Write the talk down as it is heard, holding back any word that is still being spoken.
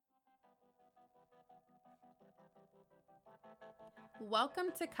Welcome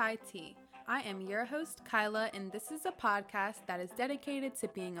to Kylah. I am your host, Kylah, and this is a podcast that is dedicated to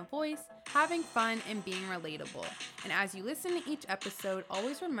being a voice, having fun, and being relatable. And as you listen to each episode,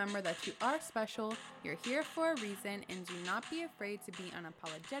 always remember that you are special, you're here for a reason, and do not be afraid to be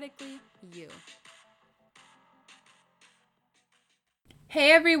unapologetically you.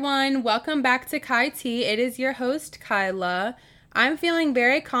 Hey everyone, welcome back to Kylah. It is your host, Kylah. I'm feeling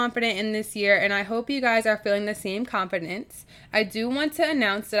very confident in this year, and I hope you guys are feeling the same confidence. I do want to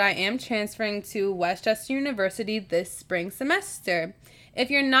announce that I am transferring to Westchester University this spring semester.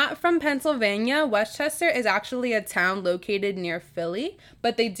 If you're not from Pennsylvania, Westchester is actually a town located near Philly,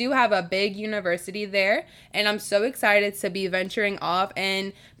 but they do have a big university there, and I'm so excited to be venturing off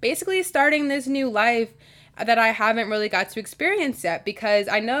and basically starting this new life that I haven't really got to experience yet, because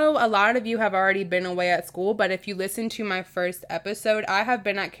I know a lot of you have already been away at school, but if you listen to my first episode, I have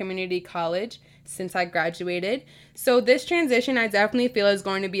been at community college since I graduated. So this transition I definitely feel is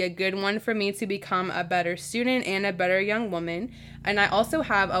going to be a good one for me to become a better student and a better young woman. And I also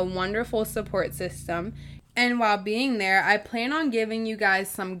have a wonderful support system. And while being there, I plan on giving you guys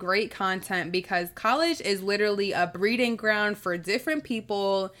some great content, because college is literally a breeding ground for different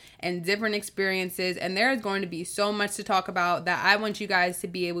people and different experiences. And there is going to be so much to talk about that I want you guys to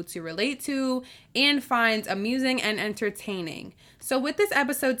be able to relate to and find amusing and entertaining. So with this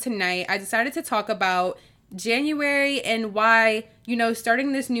episode tonight, I decided to talk about January and why,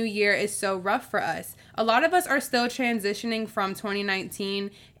 starting this new year is so rough for us. A lot of us are still transitioning from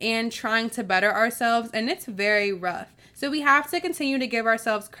 2019 and trying to better ourselves, and it's very rough. So we have to continue to give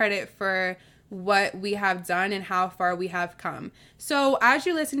ourselves credit for what we have done and how far we have come. So as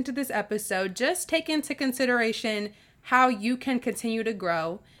you listen to this episode, just take into consideration how you can continue to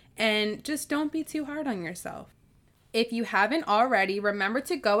grow, and just don't be too hard on yourself. If you haven't already, remember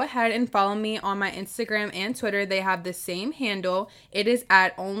to go ahead and follow me on my Instagram and Twitter. They have the same handle. It is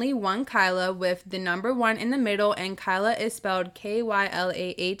at only1Kylah with the number 1 in the middle, and Kylah is spelled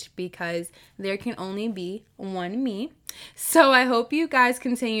Kylah because there can only be one me. So I hope you guys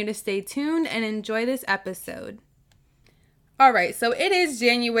continue to stay tuned and enjoy this episode. All right, so it is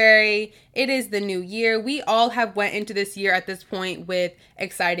January. It is the new year. We all have went into this year at this point with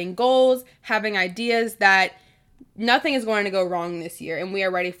exciting goals, having ideas that nothing is going to go wrong this year, and we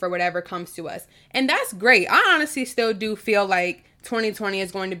are ready for whatever comes to us. And that's great. I honestly still do feel like 2020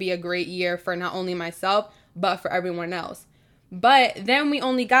 is going to be a great year for not only myself, but for everyone else. But then we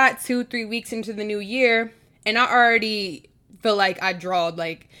only got 2-3 weeks into the new year, and I already feel like I drawled,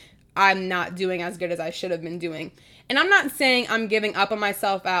 like I'm not doing as good as I should have been doing. And I'm not saying I'm giving up on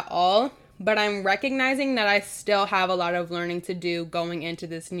myself at all, but I'm recognizing that I still have a lot of learning to do going into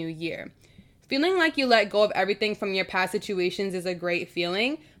this new year. Feeling like you let go of everything from your past situations is a great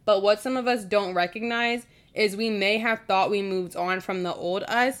feeling, but what some of us don't recognize is we may have thought we moved on from the old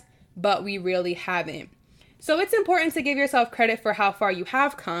us, but we really haven't. So it's important to give yourself credit for how far you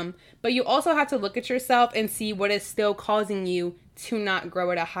have come, but you also have to look at yourself and see what is still causing you to not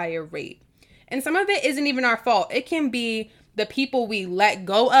grow at a higher rate. And some of it isn't even our fault. It can be the people we let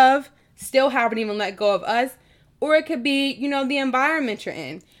go of still haven't even let go of us, or it could be, the environment you're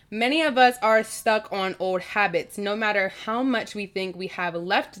in. Many of us are stuck on old habits. No matter how much we think we have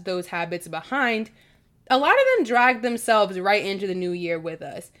left those habits behind, a lot of them drag themselves right into the new year with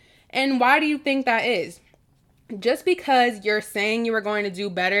us. And why do you think that is? Just because you're saying you are going to do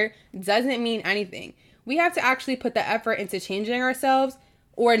better doesn't mean anything. We have to actually put the effort into changing ourselves,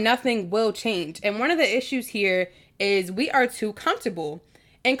 or nothing will change. And one of the issues here is we are too comfortable.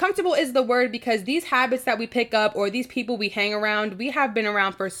 And comfortable is the word, because these habits that we pick up or these people we hang around, we have been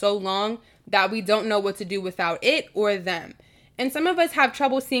around for so long that we don't know what to do without it or them. And some of us have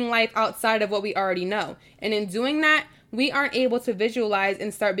trouble seeing life outside of what we already know. And in doing that, we aren't able to visualize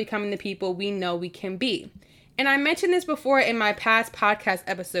and start becoming the people we know we can be. And I mentioned this before in my past podcast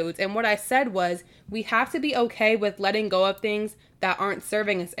episodes, and what I said was we have to be okay with letting go of things that aren't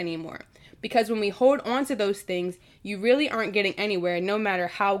serving us anymore. Because when we hold on to those things, you really aren't getting anywhere, no matter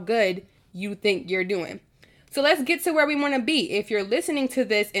how good you think you're doing. So let's get to where we want to be. If you're listening to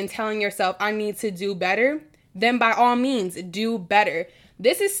this and telling yourself, I need to do better, then by all means, do better.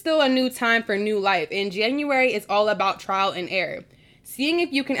 This is still a new time for new life, and January is all about trial and error. Seeing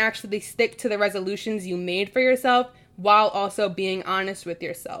if you can actually stick to the resolutions you made for yourself while also being honest with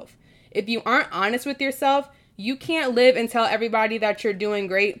yourself. If you aren't honest with yourself, you can't live and tell everybody that you're doing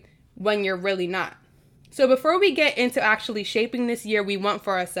great when you're really not. So before we get into actually shaping this year we want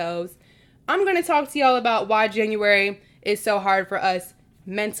for ourselves, I'm going to talk to y'all about why January is so hard for us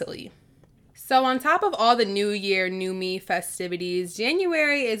mentally. So on top of all the New Year, New Me festivities,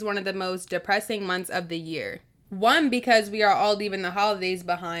 January is one of the most depressing months of the year. One, because we are all leaving the holidays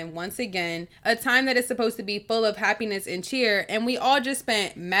behind once again, a time that is supposed to be full of happiness and cheer, and we all just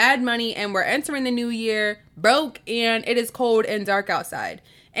spent mad money and we're entering the new year broke and it is cold and dark outside.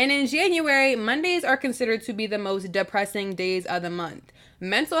 And in January, Mondays are considered to be the most depressing days of the month.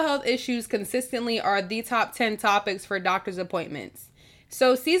 Mental health issues consistently are the top 10 topics for doctor's appointments.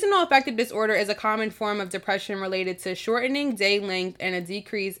 So seasonal affective disorder is a common form of depression related to shortening day length and a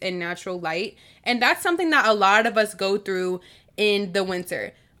decrease in natural light. And that's something that a lot of us go through in the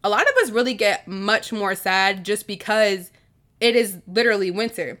winter. A lot of us really get much more sad just because it is literally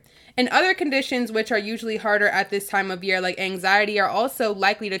winter. And other conditions which are usually harder at this time of year, like anxiety, are also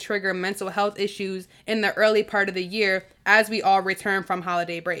likely to trigger mental health issues in the early part of the year as we all return from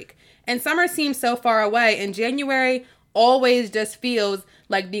holiday break. And summer seems so far away, and January always just feels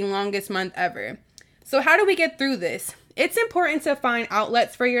like the longest month ever. So how do we get through this? It's important to find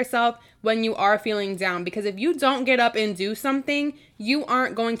outlets for yourself when you are feeling down, because if you don't get up and do something, you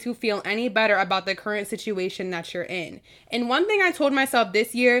aren't going to feel any better about the current situation that you're in. And one thing I told myself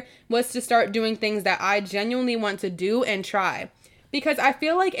this year was to start doing things that I genuinely want to do and try. Because I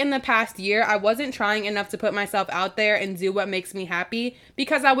feel like in the past year, I wasn't trying enough to put myself out there and do what makes me happy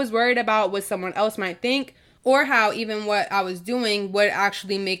because I was worried about what someone else might think, or how even what I was doing would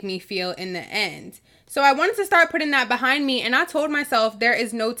actually make me feel in the end. So I wanted to start putting that behind me, and I told myself there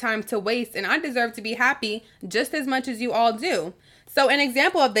is no time to waste and I deserve to be happy just as much as you all do. So an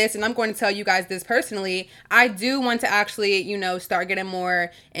example of this, and I'm going to tell you guys this personally, I do want to actually, start getting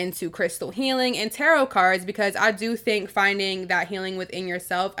more into crystal healing and tarot cards, because I do think finding that healing within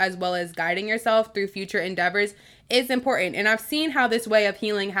yourself as well as guiding yourself through future endeavors is important. And I've seen how this way of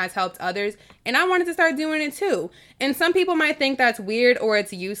healing has helped others, and I wanted to start doing it too. And some people might think that's weird or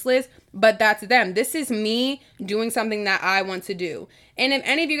it's useless, but that's them. This is me doing something that I want to do. And if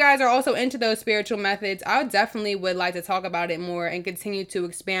any of you guys are also into those spiritual methods, I definitely would like to talk about it more and continue to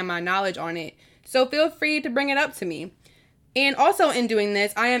expand my knowledge on it. So feel free to bring it up to me. And also in doing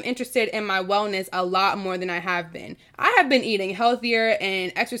this, I am interested in my wellness a lot more than I have been. I have been eating healthier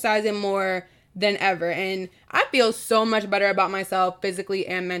and exercising more than ever, and I feel so much better about myself physically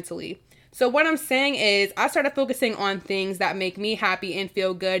and mentally. So what I'm saying is I started focusing on things that make me happy and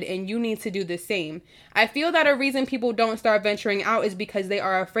feel good, and you need to do the same. I feel that a reason people don't start venturing out is because they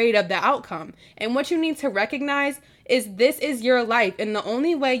are afraid of the outcome. And what you need to recognize is this is your life, and the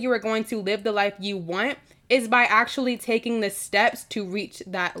only way you are going to live the life you want is by actually taking the steps to reach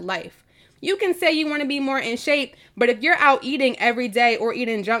that life. You can say you want to be more in shape, but if you're out eating every day or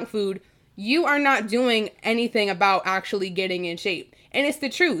eating junk food, you are not doing anything about actually getting in shape. And it's the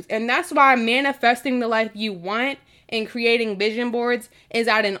truth. And that's why manifesting the life you want and creating vision boards is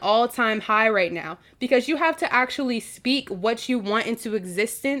at an all-time high right now. Because you have to actually speak what you want into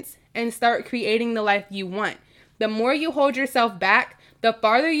existence and start creating the life you want. The more you hold yourself back, the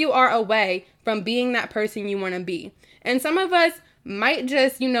farther you are away from being that person you want to be. And some of us might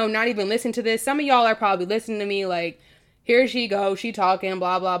just, not even listen to this. Some of y'all are probably listening to me like, here she goes, she talking,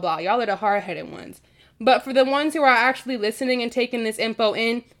 blah, blah, blah. Y'all are the hard-headed ones. But for the ones who are actually listening and taking this info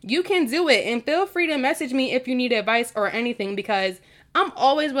in, you can do it. And feel free to message me if you need advice or anything, because I'm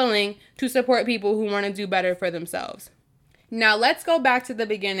always willing to support people who want to do better for themselves. Now, let's go back to the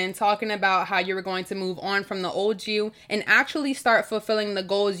beginning, talking about how you were going to move on from the old you and actually start fulfilling the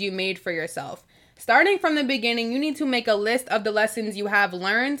goals you made for yourself. Starting from the beginning, you need to make a list of the lessons you have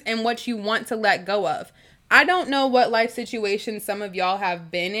learned and what you want to let go of. I don't know what life situations some of y'all have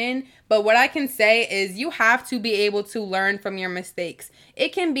been in, but what I can say is you have to be able to learn from your mistakes. It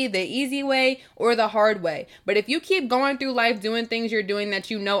can be the easy way or the hard way, but if you keep going through life doing things you're doing that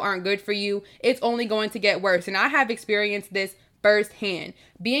you know aren't good for you, it's only going to get worse. And I have experienced this firsthand.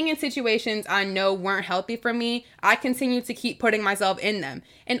 Being in situations I know weren't healthy for me, I continue to keep putting myself in them.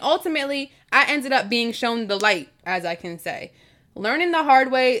 And ultimately, I ended up being shown the light, as I can say. Learning the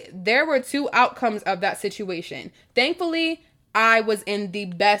hard way, there were two outcomes of that situation. Thankfully, I was in the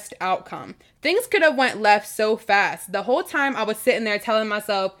best outcome. Things could have went left so fast. The whole time I was sitting there telling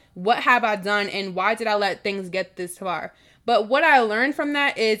myself, what have I done and why did I let things get this far? But what I learned from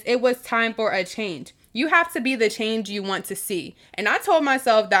that is it was time for a change. You have to be the change you want to see. And I told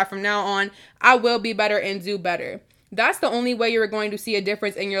myself that from now on, I will be better and do better. That's the only way you're going to see a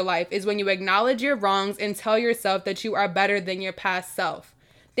difference in your life, is when you acknowledge your wrongs and tell yourself that you are better than your past self.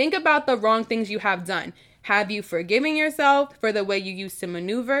 Think about the wrong things you have done. Have you forgiven yourself for the way you used to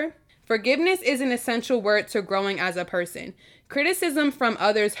maneuver? Forgiveness is an essential word to growing as a person. Criticism from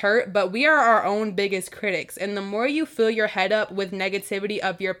others hurt, but we are our own biggest critics. And the more you fill your head up with negativity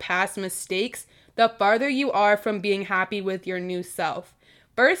of your past mistakes, the farther you are from being happy with your new self.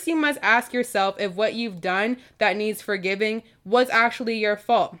 First, you must ask yourself if what you've done that needs forgiving was actually your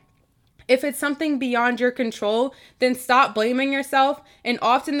fault. If it's something beyond your control, then stop blaming yourself. And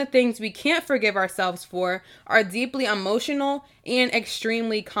often the things we can't forgive ourselves for are deeply emotional and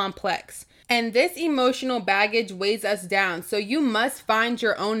extremely complex. And this emotional baggage weighs us down. So you must find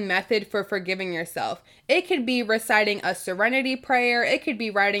your own method for forgiving yourself. It could be reciting a serenity prayer. It could be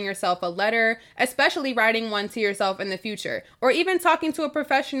writing yourself a letter, especially writing one to yourself in the future, or even talking to a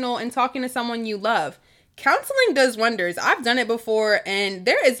professional and talking to someone you love. Counseling does wonders. I've done it before and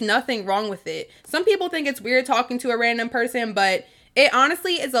there is nothing wrong with it. Some people think it's weird talking to a random person, but it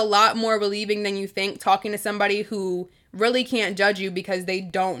honestly is a lot more relieving than you think, talking to somebody who really can't judge you because they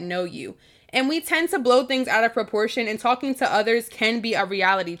don't know you. And we tend to blow things out of proportion, and talking to others can be a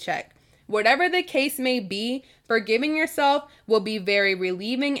reality check. Whatever the case may be, forgiving yourself will be very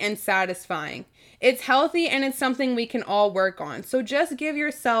relieving and satisfying. It's healthy and it's something we can all work on. So just give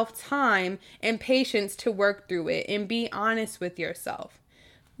yourself time and patience to work through it and be honest with yourself.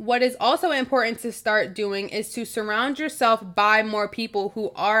 What is also important to start doing is to surround yourself by more people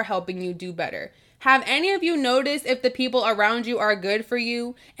who are helping you do better. Have any of you noticed if the people around you are good for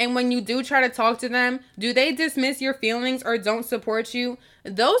you? And when you do try to talk to them, do they dismiss your feelings or don't support you?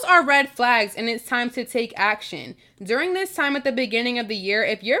 Those are red flags, and it's time to take action. During this time at the beginning of the year,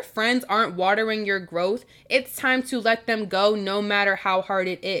 if your friends aren't watering your growth, it's time to let them go no matter how hard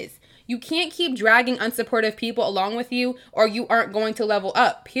it is. You can't keep dragging unsupportive people along with you, or you aren't going to level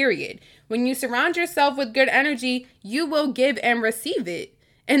up, period. When you surround yourself with good energy, you will give and receive it.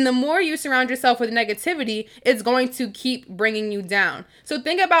 And the more you surround yourself with negativity, it's going to keep bringing you down. So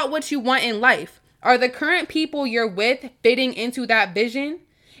think about what you want in life. Are the current people you're with fitting into that vision?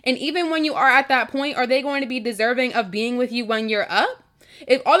 And even when you are at that point, are they going to be deserving of being with you when you're up?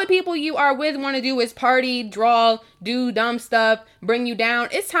 If all the people you are with want to do is party, draw, do dumb stuff, bring you down,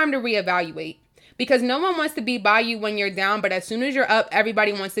 it's time to reevaluate. Because no one wants to be by you when you're down, but as soon as you're up,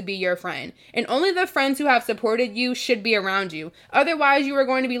 everybody wants to be your friend. And only the friends who have supported you should be around you. Otherwise, you are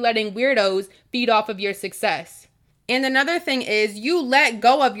going to be letting weirdos feed off of your success. And another thing is, you let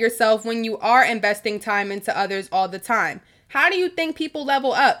go of yourself when you are investing time into others all the time. How do you think people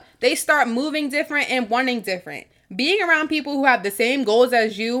level up? They start moving different and wanting different. Being around people who have the same goals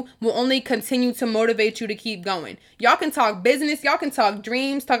as you will only continue to motivate you to keep going. Y'all can talk business, y'all can talk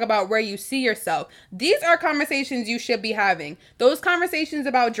dreams, talk about where you see yourself. These are conversations you should be having. Those conversations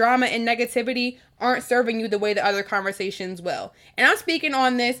about drama and negativity aren't serving you the way the other conversations will. And I'm speaking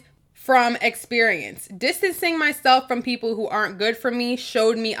on this from experience. Distancing myself from people who aren't good for me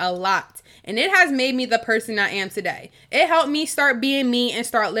showed me a lot. And it has made me the person I am today. It helped me start being me and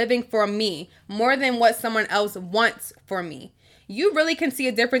start living for me more than what someone else wants for me. You really can see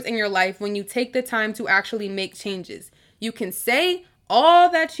a difference in your life when you take the time to actually make changes. You can say all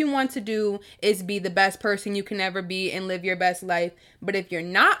that you want to do is be the best person you can ever be and live your best life. But if you're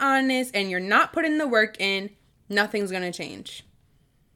not honest and you're not putting the work in, nothing's going to change.